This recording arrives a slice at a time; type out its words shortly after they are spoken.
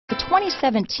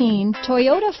2017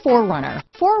 Toyota 4Runner.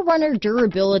 4Runner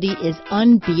durability is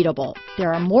unbeatable.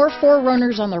 There are more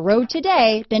 4Runners on the road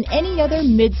today than any other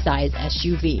midsize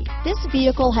SUV. This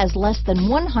vehicle has less than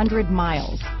 100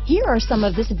 miles. Here are some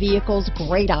of this vehicle's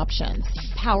great options: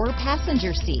 power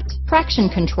passenger seat, traction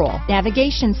control,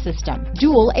 navigation system,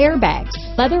 dual airbags,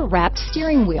 leather-wrapped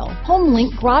steering wheel,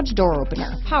 HomeLink garage door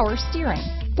opener, power steering,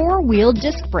 four-wheel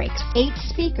disc brakes, 8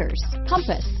 speakers,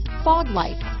 compass, fog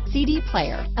lights, CD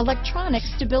player, electronic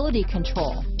stability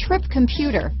control, trip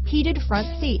computer, heated front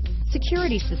seats,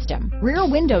 security system, rear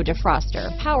window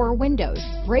defroster, power windows,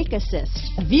 brake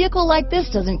assist. A vehicle like this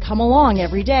doesn't come along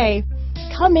every day.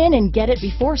 Come in and get it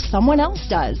before someone else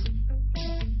does.